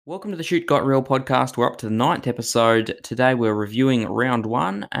Welcome to the Shoot Got Real podcast. We're up to the ninth episode. Today we're reviewing round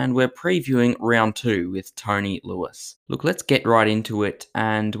one and we're previewing round two with Tony Lewis. Look, let's get right into it.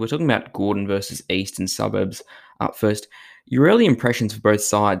 And we're talking about Gordon versus Eastern Suburbs up first. Your early impressions for both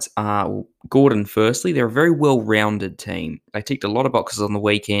sides are Gordon, firstly. They're a very well-rounded team. They ticked a lot of boxes on the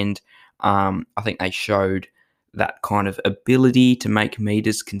weekend. I think they showed that kind of ability to make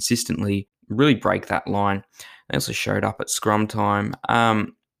meters consistently, really break that line. They also showed up at scrum time.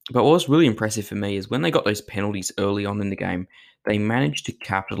 But what was really impressive for me is when they got those penalties early on in the game, they managed to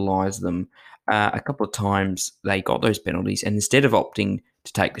capitalise them. A couple of times they got those penalties, and instead of opting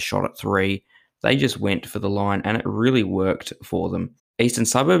to take the shot at three, they just went for the line, and it really worked for them. Eastern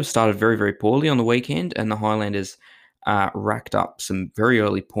Suburbs started very, very poorly on the weekend, and the Highlanders racked up some very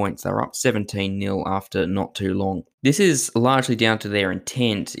early points. They were up 17-0 after not too long. This is largely down to their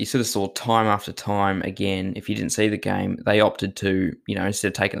intent. You sort of saw time after time again. If you didn't see the game, they opted to, instead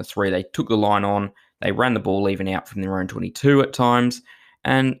of taking the three, they took the line on. They ran the ball even out from their own 22 at times,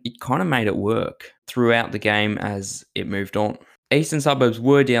 and it kind of made it work throughout the game as it moved on. Eastern Suburbs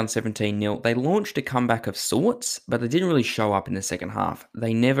were down 17-0. They launched a comeback of sorts, but they didn't really show up in the second half.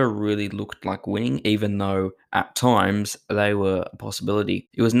 They never really looked like winning, even though at times they were a possibility.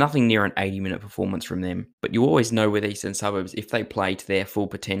 It was nothing near an 80-minute performance from them. But you always know with Eastern Suburbs, if they play to their full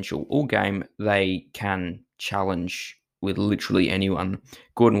potential all game, they can challenge with literally anyone.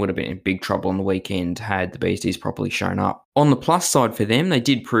 Gordon would have been in big trouble on the weekend had the Beasties properly shown up. On the plus side for them, they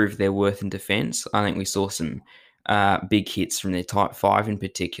did prove their worth in defence. I think we saw some big hits from their type 5 in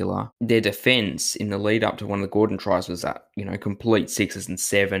particular. Their defence in the lead up to one of the Gordon tries was at, complete 6s and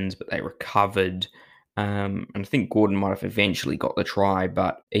 7s, but they recovered. And I think Gordon might have eventually got the try,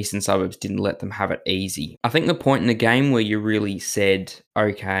 but Eastern Suburbs didn't let them have it easy. I think the point in the game where you really said,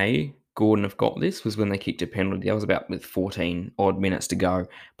 okay, Gordon have got this, was when they kicked a penalty. That was about with 14 odd minutes to go.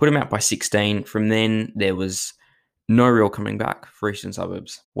 Put them out by 16. From then, there was no real coming back for Eastern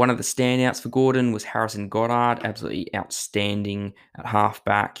Suburbs. One of the standouts for Gordon was Harrison Goddard, absolutely outstanding at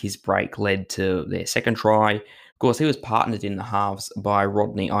halfback. His break led to their second try. Of course, he was partnered in the halves by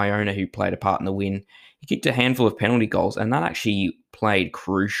Rodney Iona, who played a part in the win. He kicked a handful of penalty goals, and that actually played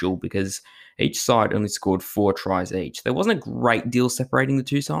crucial because each side only scored 4 tries each. There wasn't a great deal separating the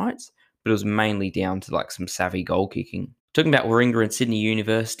two sides, but it was mainly down to some savvy goal kicking. Talking about Warringah and Sydney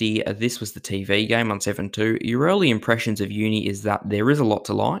University, this was the TV game on 7-2. Your early impressions of uni is that there is a lot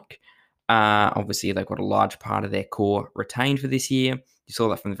to like. Obviously, they've got a large part of their core retained for this year. You saw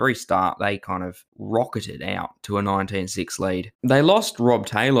that from the very start. They kind of rocketed out to a 19-6 lead. They lost Rob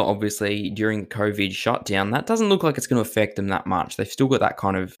Taylor, obviously, during the COVID shutdown. That doesn't look like it's going to affect them that much. They've still got that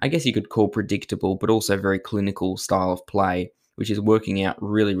kind of, I guess you could call predictable, but also very clinical style of play, which is working out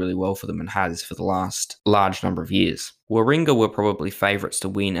really, really well for them and has for the last large number of years. Warringah were probably favourites to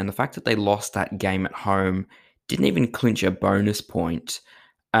win, and the fact that they lost that game at home, didn't even clinch a bonus point,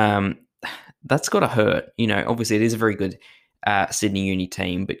 that's got to hurt. Obviously it is a very good Sydney Uni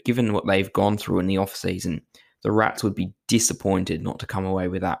team, but given what they've gone through in the off-season, the Rats would be disappointed not to come away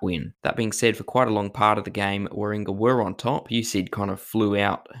with that win. That being said, for quite a long part of the game, Warringah were on top. USyd kind of flew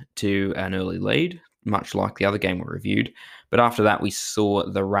out to an early lead, much like the other game we reviewed. But after that, we saw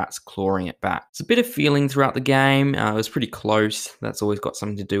the Rats clawing it back. It's a bit of feeling throughout the game. It was pretty close. That's always got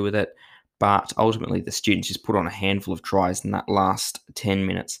something to do with it. But ultimately, the students just put on a handful of tries in that last 10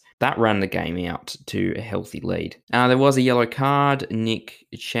 minutes. That ran the game out to a healthy lead. There was a yellow card. Nick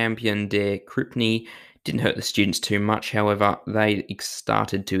Champion de Cripney didn't hurt the students too much. However, they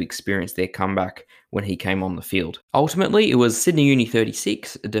started to experience their comeback when he came on the field. Ultimately, it was Sydney Uni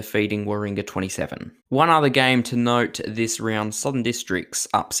 36 defeating Warringah 27. One other game to note this round, Southern Districts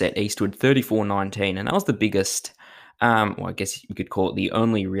upset Eastwood 34-19, and that was the biggest, I guess you could call it the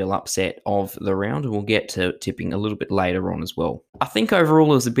only real upset of the round, and we'll get to tipping a little bit later on as well. I think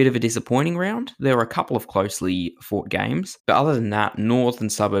overall it was a bit of a disappointing round. There were a couple of closely fought games, but other than that, North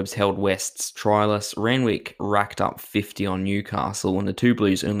and Suburbs held West's tryless. Randwick racked up 50 on Newcastle, and the Two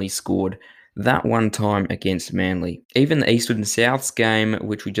Blues only scored that one time against Manly. Even the Eastwood and Souths game,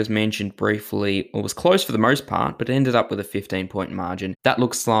 which we just mentioned briefly, was close for the most part, but ended up with a 15-point margin. That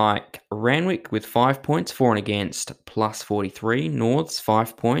looks like Randwick with 5 points, for and against, plus 43. Norths,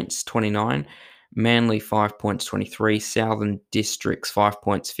 5 points, 29. Manly, 5 points, 23. Southern Districts, 5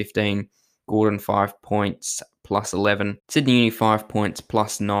 points, 15. Gordon, 5 points, plus 11. Sydney Uni, 5 points,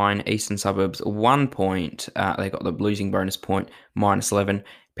 plus 9. Eastern Suburbs, 1 point. They got the losing bonus point, minus 11.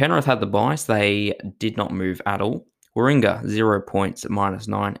 Penrith had the bias. They did not move at all. Warringah, 0 points, minus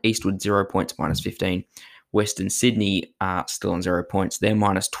 9. Eastwood, 0 points, minus 15. Western Sydney are still on 0 points. They're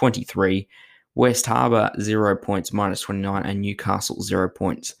minus 23. West Harbour 0 points, minus 29, and Newcastle 0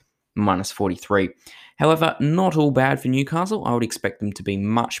 points, minus 43. However, not all bad for Newcastle. I would expect them to be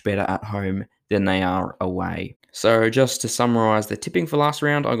much better at home than they are away. So just to summarise the tipping for last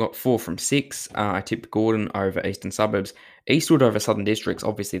round, I got 4 from 6. I tipped Gordon over Eastern Suburbs. Eastwood over Southern Districts,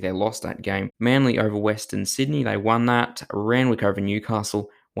 obviously they lost that game. Manly over Western Sydney, they won that. Randwick over Newcastle,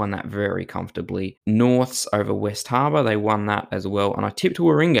 won that very comfortably. Norths over West Harbour, they won that as well. And I tipped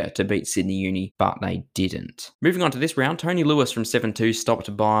Warringah to beat Sydney Uni, but they didn't. Moving on to this round, Tony Lewis from 7-2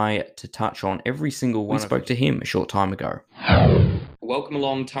 stopped by to touch on every single one. We spoke to him a short time ago. Welcome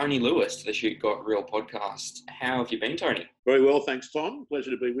along, Tony Lewis, to the Shoot Got Real podcast. How have you been, Tony? Very well, thanks, Tom.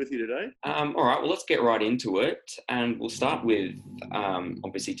 Pleasure to be with you today. All right, well, let's get right into it. And we'll start with,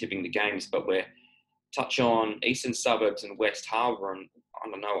 obviously, tipping the games, but we'll touch on Eastern Suburbs and West Harbour. And I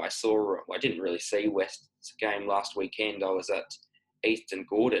don't know, I didn't really see West's game last weekend. I was at Eastern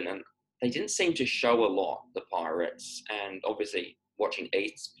Gordon, and they didn't seem to show a lot, the Pirates. And obviously, watching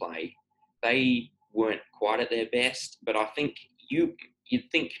Easts play, they weren't quite at their best, but I think you'd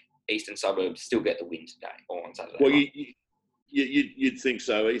think Eastern Suburbs still get the win today or on Saturday. Well, you'd think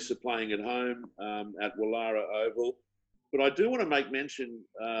so. East are playing at home at Wallara Oval. But I do want to make mention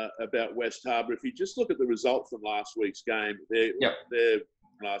about West Harbour. If you just look at the result from last week's game, their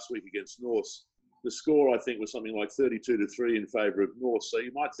last week against North, the score, I think, was something like 32-3 in favour of North. So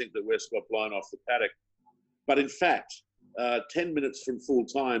you might think that West got blown off the paddock. But in fact, 10 minutes from full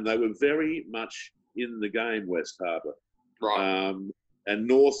time, they were very much in the game, West Harbour. Right. And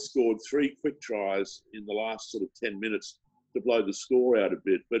North scored 3 quick tries in the last sort of 10 minutes to blow the score out a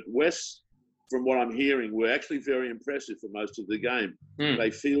bit. But West, from what I'm hearing, were actually very impressive for most of the game. They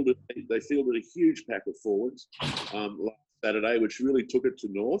fielded a huge pack of forwards last Saturday, which really took it to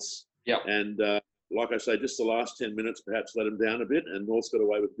North. Yeah. And like I say, just the last 10 minutes perhaps let them down a bit, and North's got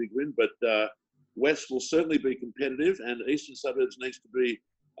away with a big win. But West will certainly be competitive, and Eastern Suburbs needs to be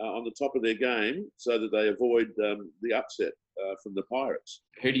on the top of their game so that they avoid the upset from the Pirates.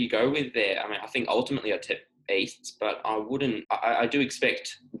 Who do you go with there? I mean, I think ultimately I tip East, but I do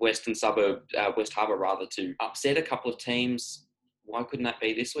expect West Harbour rather, to upset a couple of teams. Why couldn't that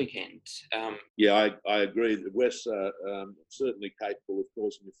be this weekend? Yeah, I agree. The West are certainly capable of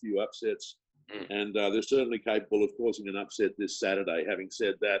causing a few upsets, and they're certainly capable of causing an upset this Saturday. Having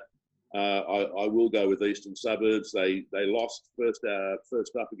said that, I will go with Eastern Suburbs. They lost first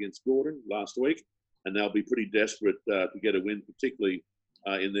up against Gordon last week, and they'll be pretty desperate to get a win, particularly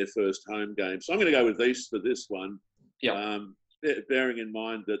in their first home game. So I'm going to go with East for this one. Yeah. Bearing in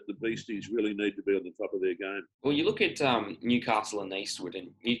mind that the Beasties really need to be on the top of their game. Well, you look at Newcastle and Eastwood,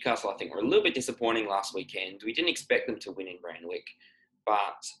 and Newcastle, I think, were a little bit disappointing last weekend. We didn't expect them to win in Randwick,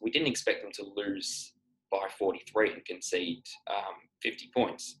 but we didn't expect them to lose by 43 and concede 50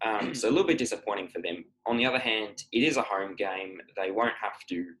 points. So a little bit disappointing for them. On the other hand, it is a home game. They won't have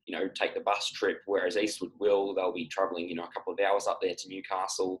to, take the bus trip, whereas Eastwood will. They'll be travelling, a couple of hours up there to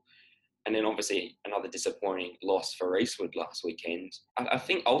Newcastle. And then obviously another disappointing loss for Eastwood last weekend. I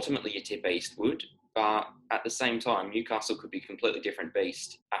think ultimately you tip Eastwood, but at the same time, Newcastle could be a completely different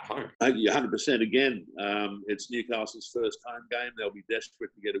beast at home. 100% again. It's Newcastle's first home game. They'll be desperate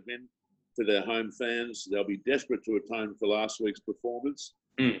to get a win for their home fans. They'll be desperate to atone for last week's performance.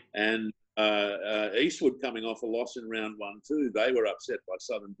 And Eastwood coming off a loss in round 1 too. They were upset by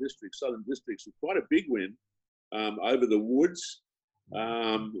Southern Districts. Southern Districts was quite a big win over the Woods.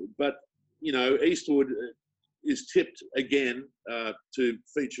 But, Eastwood is tipped again to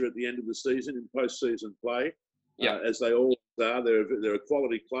feature at the end of the season in post-season play, as they always are. They're a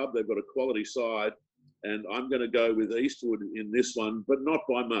quality club. They've got a quality side. And I'm going to go with Eastwood in this one, but not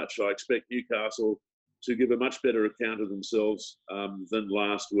by much. I expect Newcastle to give a much better account of themselves than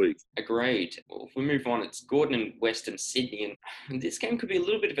last week. Agreed. Well, if we move on, it's Gordon and Western Sydney, and this game could be a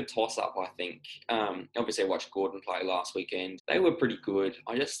little bit of a toss-up, I think. Obviously, I watched Gordon play last weekend. They were pretty good.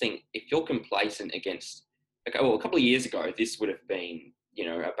 I just think if you're complacent against... a couple of years ago, this would have been,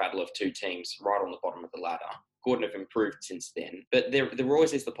 a battle of two teams right on the bottom of the ladder. Gordon have improved since then, but there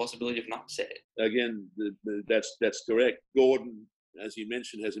always is the possibility of an upset. Again, that's correct. Gordon, as you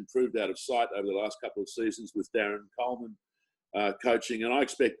mentioned, has improved out of sight over the last couple of seasons with Darren Coleman coaching, and I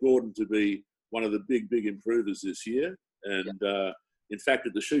expect Gordon to be one of the big improvers this year. And in fact,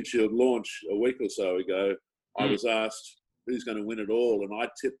 at the Shoot Shield launch a week or so ago, I was asked who's going to win it all, and I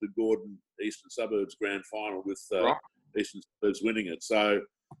tipped the Gordon Eastern Suburbs Grand Final with Eastern Suburbs winning it. So,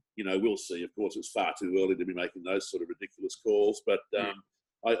 we'll see. Of course, it's far too early to be making those sort of ridiculous calls, but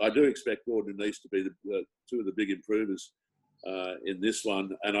I do expect Gordon and East to be the two of the big improvers in this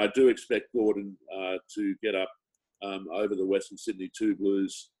one, and I do expect Gordon to get up over the Western Sydney 2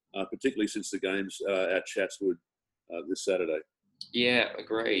 Blues particularly since the games at Chatswood this Saturday. Yeah,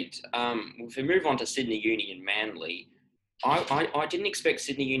 agreed. If we move on to Sydney Uni and Manly, I didn't expect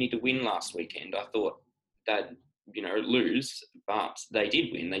Sydney Uni to win last weekend. I thought they'd, lose, but they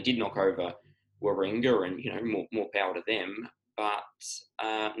did win. They did knock over Warringah, and, more power to them. But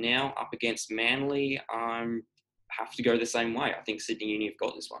now up against Manly, have to go the same way. I think Sydney Uni have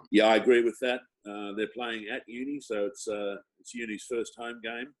got this one. Yeah, I agree with that. They're playing at Uni, so it's Uni's first home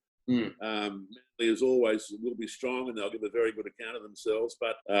game. Manly, as always, will be strong, and they'll give a very good account of themselves.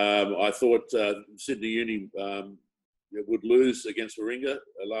 But I thought Sydney Uni would lose against Warringah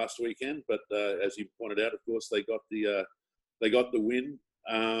last weekend. But as you pointed out, of course, they got the win.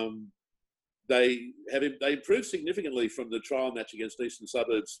 They improved significantly from the trial match against Eastern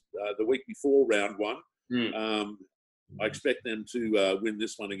Suburbs the week before round one. I expect them to win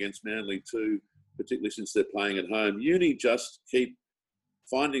this one against Manly too, particularly since they're playing at home. Uni just keep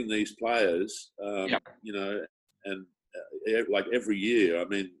finding these players, and like every year. I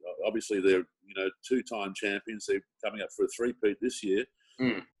mean, obviously they're two-time champions. They're coming up for a three-peat this year,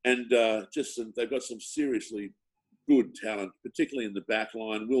 and they've got some seriously good talent, particularly in the back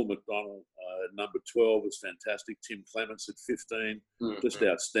line. Will McDonald at number 12 is fantastic. Tim Clements at 15, just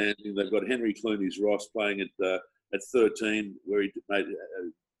outstanding. They've got Henry Clooney's Ross playing at 13, where he made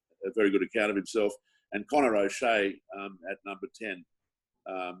a very good account of himself. And Connor O'Shea at number 10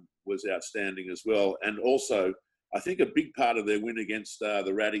 was outstanding as well. And also, I think a big part of their win against the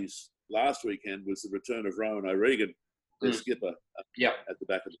Ratties last weekend was the return of Rowan O'Regan, their skipper, at the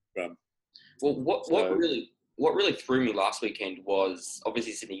back of the scrum. Well, what really threw me last weekend was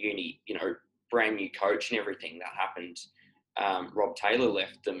obviously Sydney Uni, brand new coach and everything that happened. Rob Taylor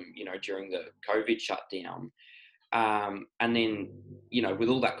left them, during the COVID shutdown. And then, with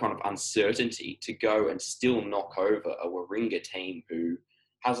all that kind of uncertainty, to go and still knock over a Warringah team who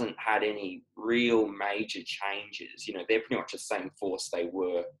hasn't had any real major changes. They're pretty much the same force they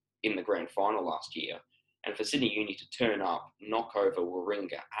were in the grand final last year. And for Sydney Uni to turn up, knock over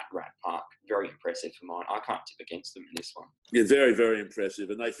Warringah at Rat Park, very impressive for mine. I can't tip against them in this one. Yeah, very, very impressive.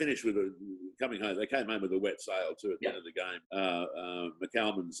 And they finished with coming home. They came home with a wet sail too at the end of the game.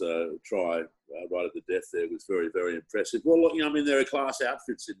 McCalman's try right at the death there was very, very impressive. Well, they're a class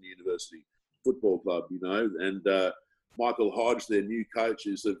outfit, Sydney University Football Club, and Michael Hodge, their new coach,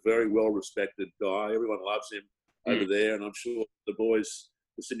 is a very well-respected guy. Everyone loves him over there, and I'm sure the boys,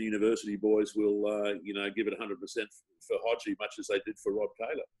 the Sydney University boys, will give it 100% for Hodgie, much as they did for Rob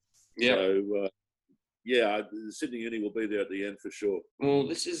Taylor. Yeah. So Sydney Uni will be there at the end for sure. Well,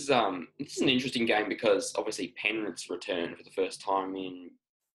 this is an interesting game because obviously Penrith's returned for the first time in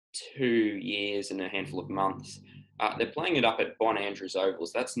 2 years and a handful of months. They're playing it up at Bon Andrews Oval.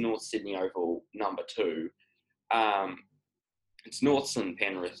 So that's North Sydney Oval number 2. It's Norths and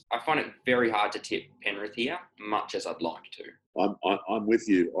Penrith. I find it very hard to tip Penrith here, much as I'd like to. I'm with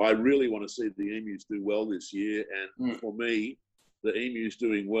you. I really want to see the Emus do well this year, and for me, the Emus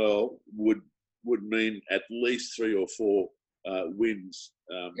doing well would mean at least 3 or 4 wins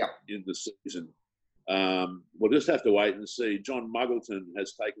in the season. We'll just have to wait and see. John Muggleton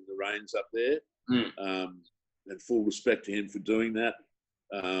has taken the reins up there, and full respect to him for doing that.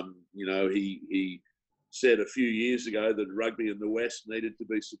 He said a few years ago that rugby in the West needed to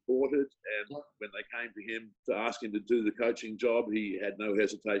be supported, and when they came to him to ask him to do the coaching job, he had no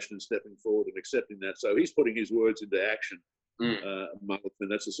hesitation in stepping forward and accepting that. So he's putting his words into action, Muggleton.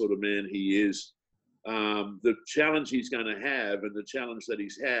 That's the sort of man he is. The challenge he's going to have, and the challenge that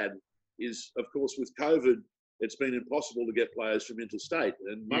he's had, is, of course, with COVID, it's been impossible to get players from interstate.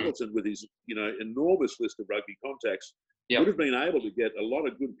 And Muggleton, with his enormous list of rugby contacts, would have been able to get a lot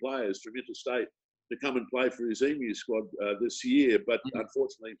of good players from interstate to come and play for his Emu squad this year, but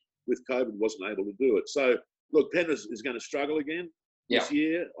unfortunately with COVID wasn't able to do it. So look, Penrith is going to struggle again this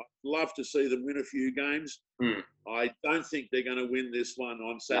year. I'd love to see them win a few games. I don't think they're going to win this one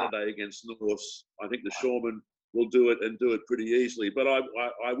on Saturday against Norths. I think the Shoremen will do it and do it pretty easily. But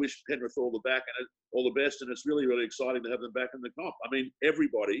I wish Penrith all the best, and it's really, really exciting to have them back in the comp. I mean,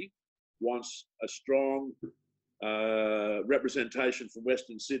 everybody wants a strong representation from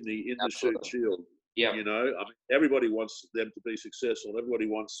Western Sydney in the Shute Shield. Yeah. Everybody wants them to be successful.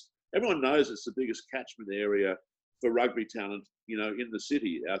 Everyone knows it's the biggest catchment area for rugby talent, in the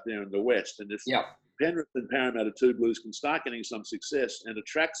city out there in the West. And if Penrith and Parramatta Two Blues can start getting some success and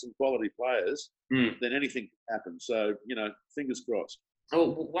attract some quality players, then anything can happen. So, fingers crossed.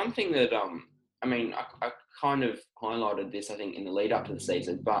 Oh, one thing that, I kind of highlighted this, I think, in the lead up to the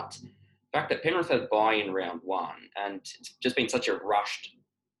season, but the fact that Penrith had bye in round 1, and it's just been such a rushed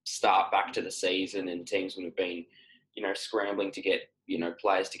start back to the season, and teams would have been, scrambling to get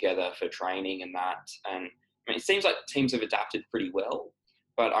players together for training and that. And I mean, it seems like teams have adapted pretty well.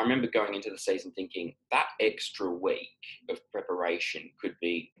 But I remember going into the season thinking that extra week of preparation could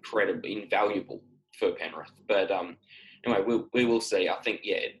be incredibly invaluable for Penrith. But anyway, we will see. I think,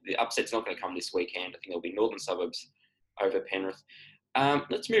 the upset's not going to come this weekend. I think there'll be Northern Suburbs over Penrith.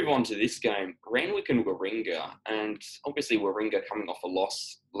 Let's move on to this game, Randwick and Warringah. And obviously Warringah coming off a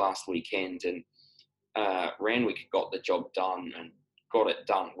loss last weekend, and Randwick got the job done and got it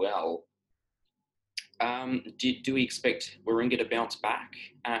done well. Do we expect Warringah to bounce back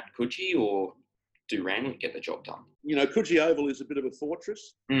at Coogee, or do Randwick get the job done? Coogee Oval is a bit of a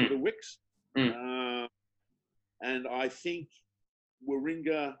fortress for the Wicks. And I think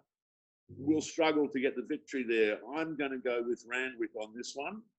Warringah will struggle to get the victory there. I'm going to go with Randwick on this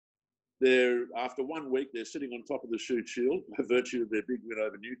one. After 1 week, they're sitting on top of the Shute Shield by virtue of their big win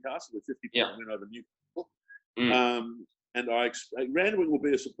over Newcastle, the 50-point win over Newcastle. And I expect Randwick will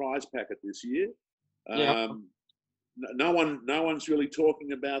be a surprise packet this year. No one's really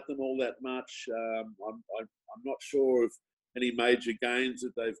talking about them all that much. I'm not sure of any major gains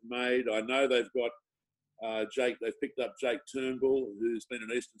that they've made. I know they've got they've picked up Jake Turnbull, who's been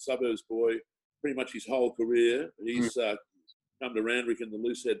an Eastern Suburbs boy pretty much his whole career. He's come to Randwick in the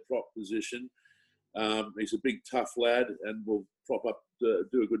loose head prop position. He's a big, tough lad and will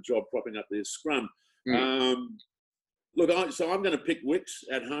do a good job propping up their scrum. So I'm going to pick Wicks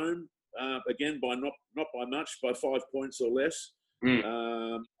at home again by not by much, by 5 points or less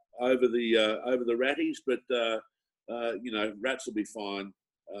over the Ratties. But Rats will be fine.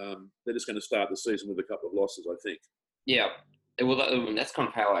 They're just going to start the season with a couple of losses, I think. Yeah. Well, that's kind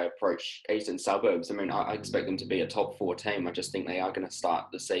of how I approach Eastern Suburbs. I mean, I expect them to be a top 4 team. I just think they are going to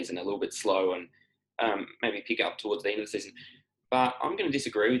start the season a little bit slow and maybe pick up towards the end of the season. But I'm going to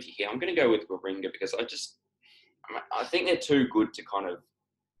disagree with you here. I'm going to go with Warringah because I think they're too good to kind of...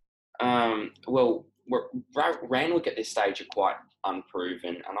 Randwick at this stage are quite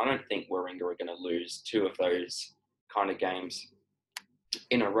unproven, and I don't think Warringah are going to lose 2 of those kind of games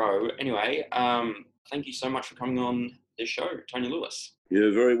in a row. Anyway, thank you so much for coming on the show, Tony Lewis.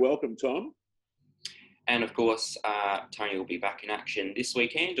 You're very welcome, Tom. And of course, Tony will be back in action this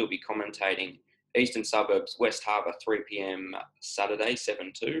weekend. He'll be commentating Eastern Suburbs, West Harbour, 3 p.m. Saturday,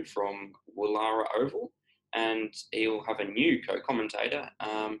 7-2 from Woollahra Oval. And he'll have a new co-commentator,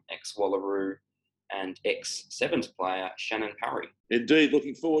 ex-Wallaroo and ex-Sevens player, Shannon Parry. Indeed,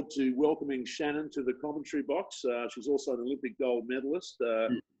 looking forward to welcoming Shannon to the commentary box. She's also an Olympic gold medalist,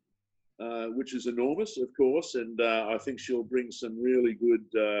 which is enormous, of course, and I think she'll bring some really good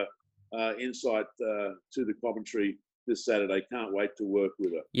insight to the commentary this Saturday. Can't wait to work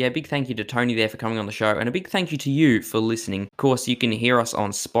with her. Yeah, big thank you to Tony there for coming on the show, and a big thank you to you for listening. Of course, you can hear us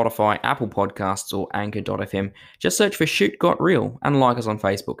on Spotify, Apple Podcasts, or Anchor.fm. Just search for Shoot Got Real and like us on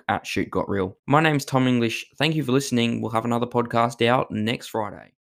Facebook at Shoot Got Real. My name's Tom English. Thank you for listening. We'll have another podcast out next Friday.